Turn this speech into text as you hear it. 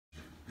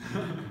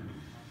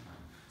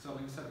So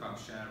when you said about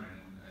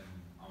sharing, and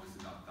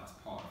obviously that's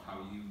part of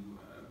how you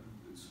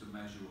sort of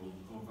measure or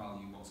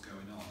value what's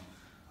going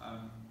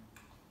on.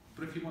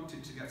 But if you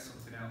wanted to get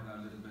something out there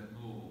a little bit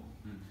more,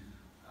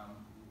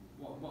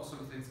 what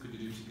sort of things could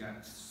you do to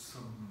get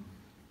some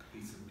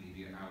piece of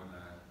media out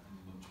there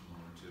much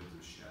more in terms of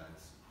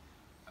shares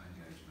and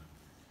engagement?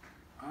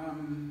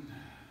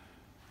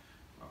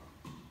 Well,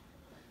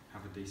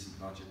 have a decent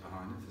budget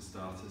behind it for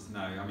starters. No,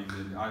 I mean,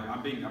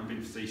 I'm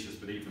being facetious,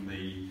 but even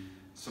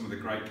some of the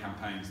great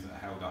campaigns that are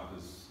held up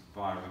as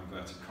viral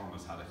inverted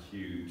commas had a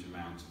huge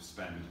amount of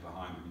spend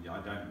behind them.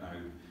 I don't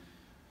know,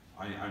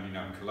 I only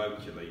know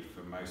colloquially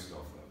for most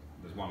of them.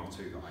 There's one or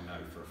two that I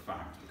know for a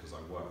fact because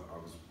I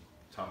was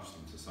touched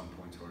them to some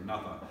point or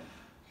another.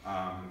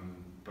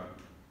 But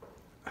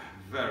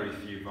very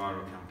few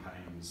viral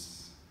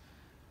campaigns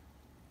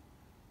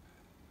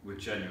were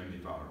genuinely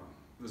viral.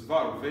 There's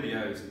viral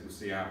videos that you'll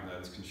see out there,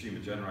 there's consumer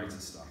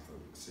generated stuff that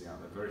we'll see out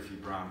there. Very few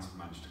brands have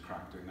managed to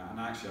crack doing that, and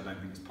actually I don't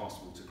think it's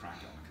possible to crack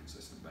it on a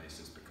consistent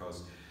basis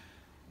because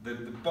the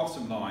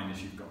bottom line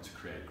is you've got to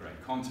create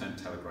great content,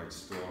 tell a great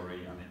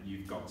story, and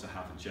you've got to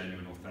have a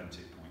genuine,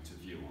 authentic point of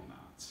view on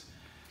that.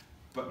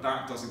 But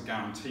that doesn't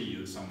guarantee you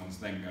that someone's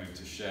then going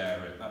to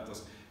share it. That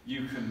does.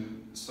 You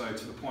can, so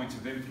to the point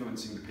of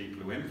influencing the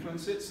people who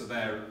influence it, so if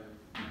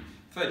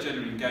they're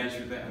genuinely engaged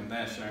with it and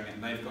they're sharing it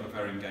and they've got a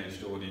very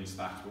engaged audience,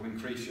 that will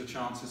increase your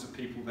chances of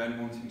people then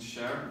wanting to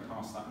share it and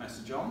pass that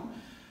message on.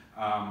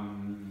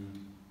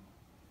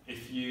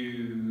 If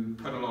you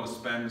put a lot of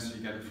spend so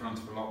you get in front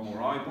of a lot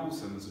more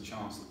eyeballs, then there's a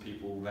chance that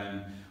people will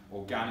then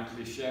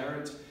organically share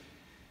it.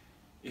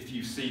 If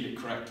you seed it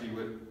correctly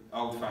with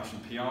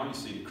old-fashioned PR, you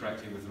seed it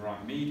correctly with the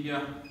right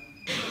media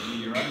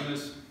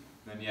owners,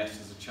 then yes,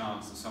 there's a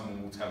chance that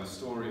someone will tell a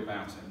story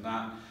about it and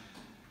that.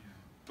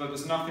 But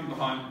there's nothing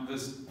behind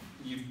this.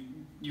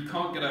 You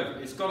can't get over.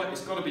 It's got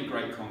to be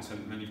great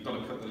content, and then you've got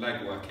to put the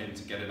legwork in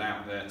to get it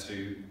out there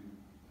to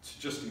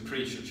just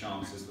increase your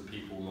chances that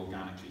people will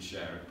organically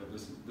share it. But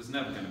there's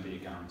never going to be a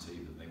guarantee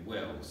that they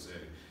will. So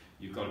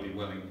you've got to be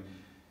willing.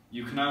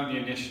 You can only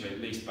initially at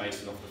least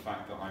base it off the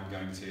fact that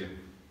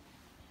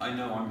I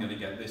know I'm going to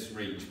get this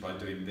reach by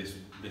doing this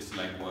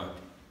legwork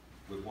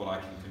with what I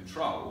can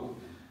control.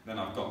 Then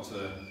I've got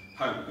to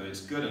hope that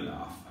it's good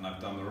enough and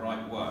I've done the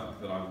right work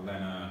that I will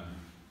then earn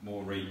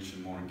more reach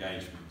and more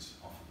engagement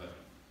off of it.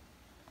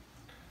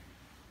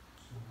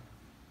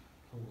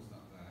 Pause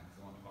that there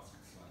because I want to ask a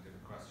slightly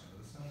different question. Are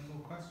there some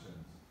more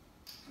questions?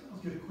 I'll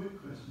ask you a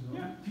quick question.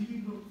 Yeah. Do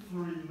you look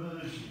for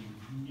emerging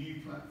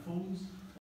new platforms